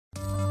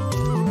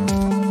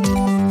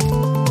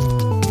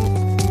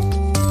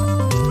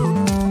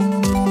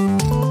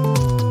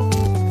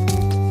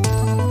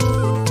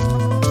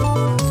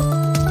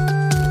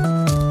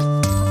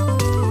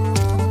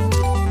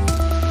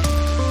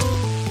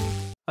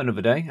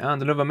Another day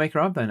and another Maker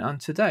Advent, and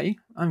today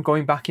I'm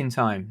going back in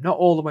time, not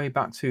all the way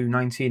back to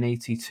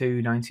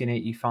 1982,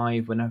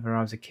 1985, whenever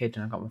I was a kid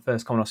and I got my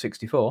first Commodore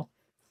 64.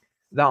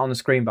 That on the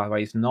screen, by the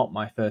way, is not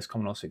my first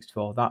Commodore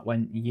 64. That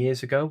went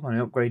years ago when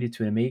I upgraded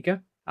to an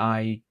Amiga.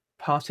 I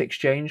part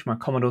exchanged my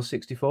Commodore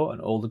 64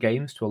 and all the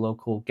games to a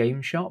local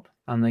game shop,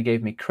 and they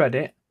gave me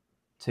credit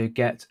to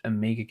get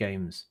Amiga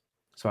games.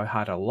 So I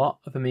had a lot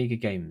of Amiga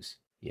games.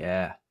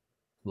 Yeah,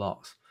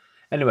 lots.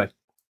 Anyway,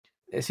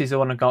 this is the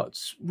one I got,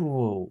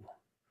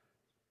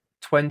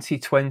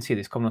 2020,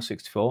 this Commodore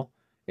 64.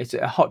 It's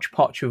a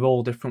hodgepodge of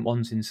all different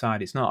ones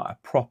inside. It's not a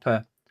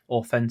proper,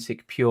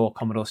 authentic, pure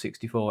Commodore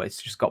 64.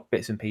 It's just got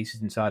bits and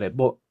pieces inside it,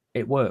 but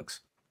it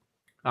works.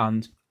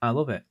 And I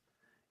love it,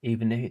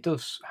 even if it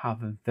does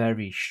have a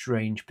very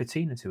strange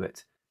patina to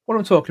it. What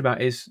I'm talking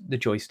about is the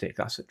joystick.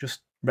 That's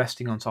just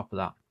resting on top of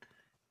that.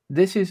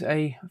 This is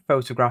a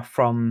photograph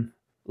from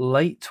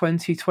late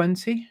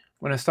 2020,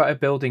 when I started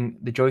building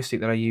the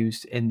joystick that I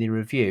used in the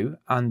review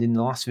and in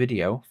the last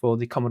video for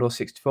the Commodore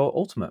 64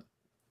 Ultimate.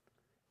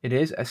 It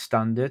is a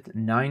standard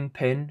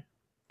 9-pin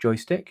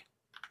joystick.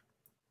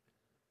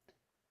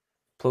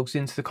 Plugs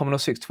into the Commodore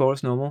 64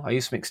 as normal. I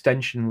used some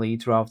extension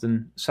leads rather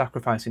than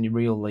sacrifice any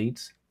real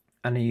leads.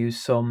 And I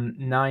used some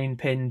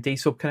 9-pin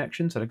D-sub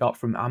connections that I got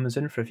from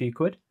Amazon for a few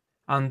quid.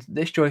 And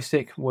this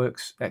joystick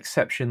works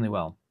exceptionally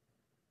well.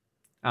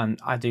 And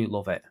I do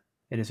love it.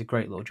 It is a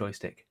great little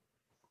joystick.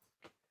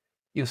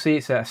 You'll see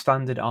it's a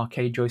standard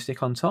arcade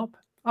joystick on top.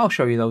 I'll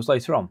show you those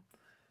later on.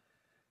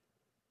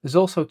 There's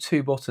also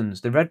two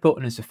buttons. The red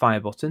button is the fire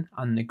button,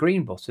 and the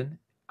green button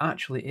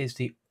actually is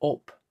the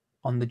up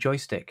on the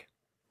joystick.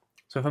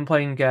 So if I'm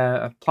playing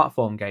a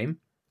platform game,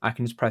 I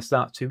can just press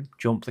that to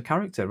jump the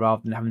character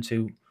rather than having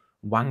to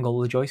wangle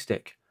the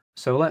joystick.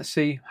 So let's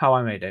see how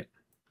I made it.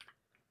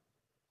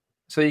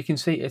 So you can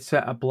see it's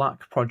a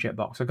black project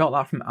box. I got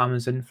that from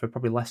Amazon for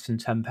probably less than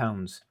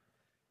 £10.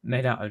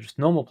 Made out of just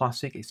normal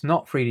plastic. It's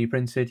not 3D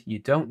printed. You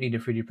don't need a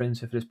 3D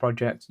printer for this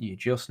project. You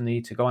just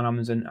need to go on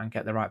Amazon and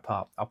get the right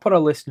part. I'll put a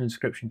list in the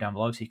description down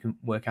below so you can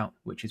work out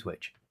which is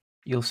which.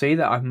 You'll see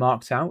that I've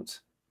marked out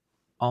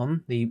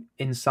on the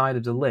inside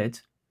of the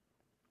lid,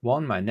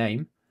 1, my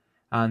name,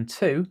 and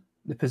 2,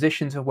 the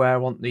positions of where I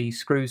want the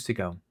screws to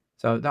go.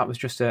 So that was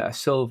just a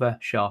silver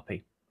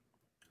Sharpie.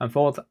 And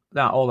for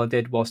that, all I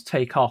did was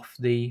take off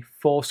the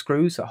 4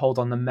 screws that hold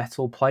on the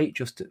metal plate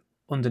just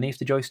underneath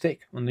the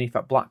joystick, underneath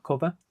that black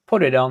cover,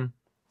 put it on,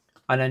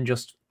 and then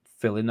just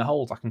fill in the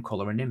holes like I'm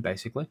colouring in,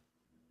 basically.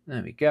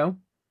 There we go.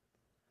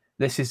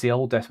 This is the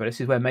old desk, but this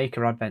is where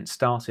Maker Advent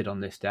started on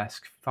this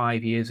desk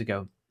 5 years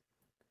ago.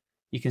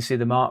 You can see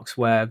the marks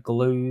where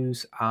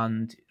glues,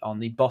 and on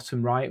the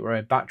bottom right where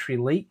a battery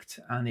leaked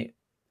and it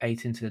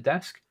ate into the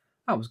desk.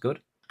 That was good.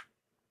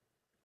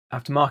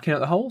 After marking out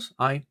the holes,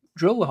 I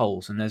drill the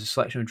holes, and there's a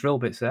selection of drill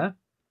bits there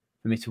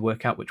for me to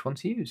work out which one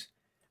to use.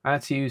 I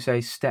had to use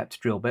a stepped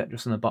drill bit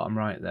just on the bottom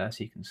right there,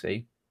 so you can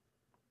see.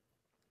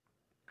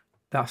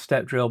 That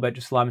stepped drill bit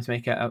just allowed me to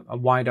make a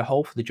wider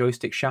hole for the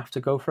joystick shaft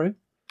to go through.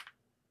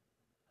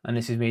 And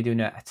this is me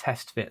doing a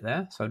test fit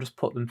there. So I just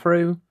put them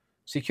through,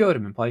 secured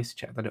them in place to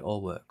check that it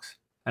all works.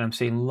 And I'm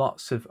seeing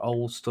lots of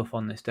old stuff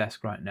on this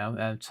desk right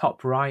now.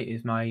 Top right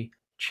is my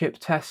chip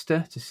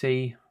tester to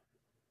see,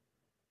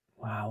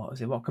 wow, what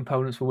was it? What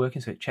components were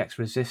working. So it checks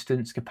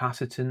resistance,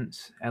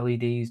 capacitance,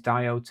 LEDs,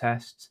 diode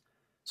tests,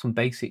 some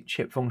basic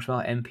chip function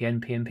like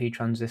NPN, PNP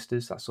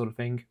transistors, that sort of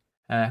thing.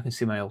 I can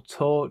see my old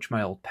torch,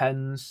 my old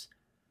pens.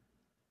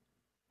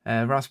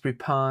 Raspberry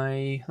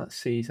Pi, let's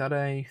see, is that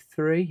a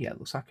 3? Yeah, it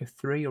looks like a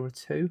 3 or a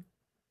 2.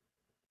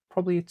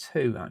 Probably a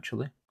 2,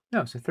 actually.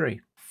 No, it's a 3.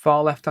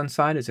 Far left-hand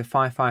side is a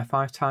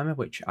 555 timer,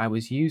 which I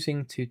was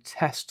using to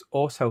test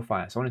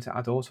autofire. So I wanted to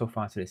add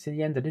autofire to this. In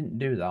the end, I didn't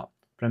do that,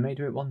 but I may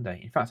do it one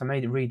day. In fact, I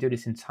may redo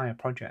this entire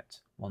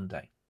project one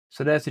day.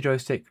 So there's the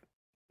joystick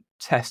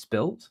test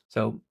built.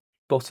 So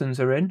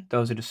buttons are in.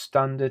 Those are just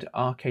standard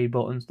arcade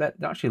buttons. They're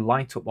actually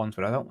light up ones,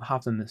 but I don't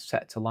have them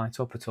set to light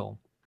up at all.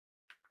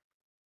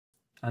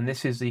 And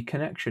this is the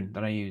connection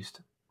that I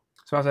used.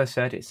 So as I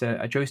said, it's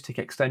a joystick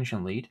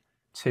extension lead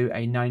to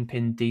a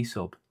 9-pin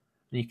D-sub.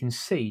 And you can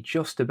see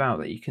just about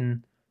that you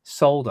can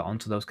solder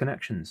onto those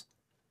connections.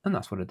 And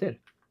that's what I did.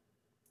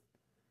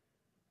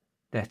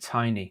 They're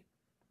tiny.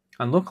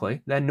 And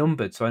luckily, they're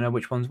numbered, so I know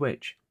which one's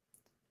which.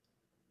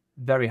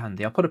 Very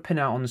handy. I'll put a pin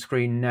out on the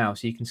screen now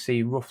so you can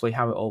see roughly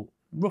how it all...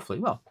 Roughly,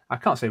 well, I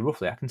can't say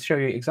roughly. I can show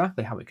you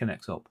exactly how it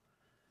connects up.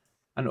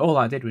 And all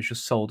I did was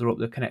just solder up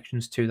the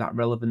connections to that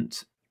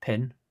relevant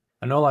pin.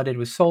 And all I did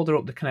was solder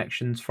up the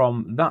connections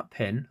from that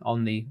pin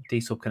on the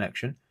D-sub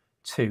connection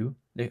to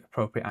the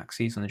appropriate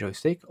axes on the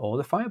joystick or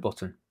the fire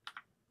button.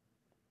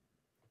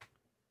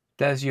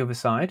 There's the other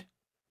side,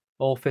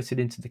 all fitted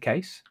into the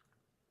case.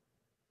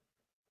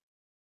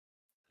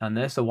 And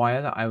there's the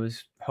wire that I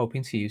was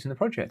hoping to use in the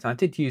project. I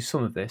did use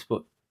some of this,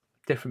 but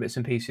different bits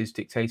and pieces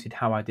dictated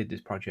how I did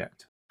this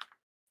project.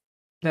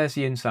 There's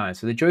the inside.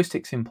 So the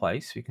joystick's in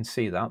place, you can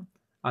see that.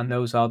 And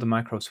those are the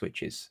micro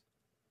switches.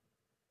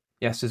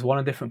 Yes, there's one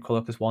a different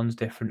colour because one's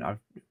different. I've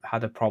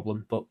had a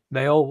problem, but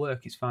they all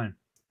work, it's fine.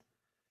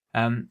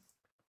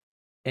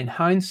 In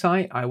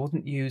hindsight, I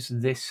wouldn't use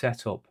this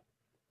setup.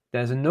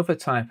 There's another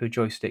type of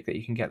joystick that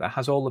you can get that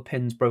has all the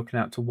pins broken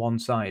out to one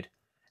side,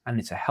 and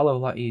it's a hell of a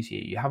lot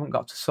easier. You haven't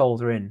got to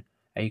solder in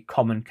a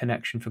common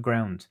connection for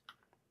ground,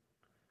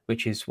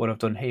 which is what I've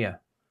done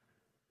here.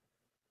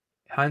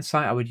 In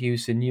hindsight, I would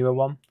use the newer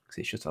one because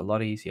it's just a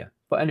lot easier.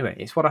 But anyway,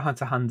 it's what I had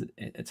to hand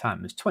at the time.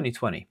 It was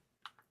 2020.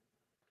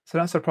 So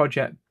that's the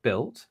project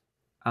built,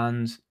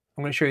 and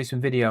I'm going to show you some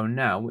video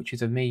now, which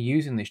is of me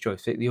using this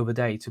joystick the other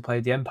day to play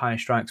The Empire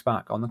Strikes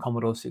Back on the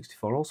Commodore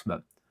 64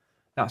 Ultimate.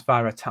 That's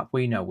via a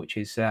Tapwino, which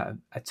is a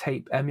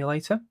tape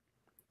emulator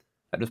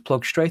that just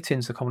plugs straight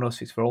into the Commodore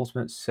 64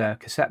 Ultimate's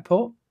cassette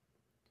port,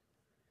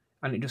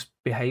 and it just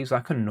behaves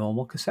like a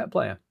normal cassette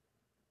player.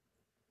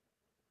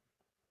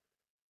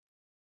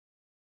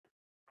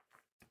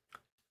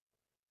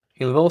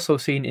 You'll have also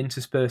seen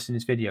interspersed in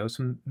this video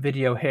some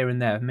video here and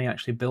there of me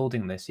actually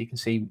building this. You can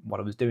see what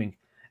I was doing.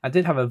 I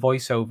did have a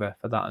voiceover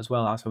for that as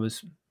well as I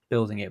was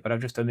building it, but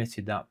I've just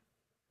omitted that.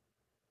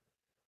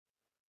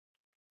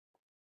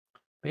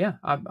 But yeah,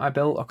 I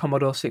built a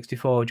Commodore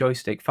 64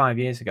 joystick 5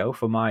 years ago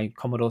for my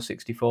Commodore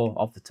 64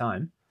 of the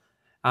time,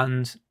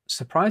 and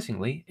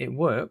surprisingly, it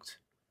worked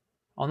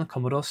on the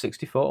Commodore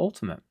 64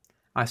 Ultimate.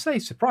 I say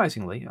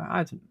surprisingly, I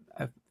had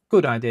a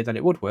good idea that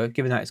it would work,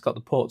 given that it's got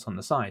the ports on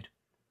the side.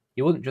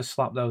 You wouldn't just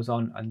slap those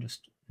on and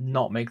just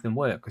not make them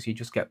work, because you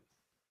just get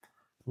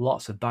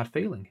lots of bad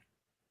feeling.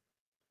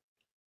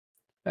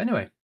 But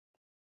anyway,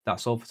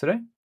 that's all for today.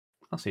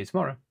 I'll see you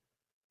tomorrow.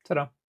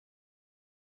 Ta-da.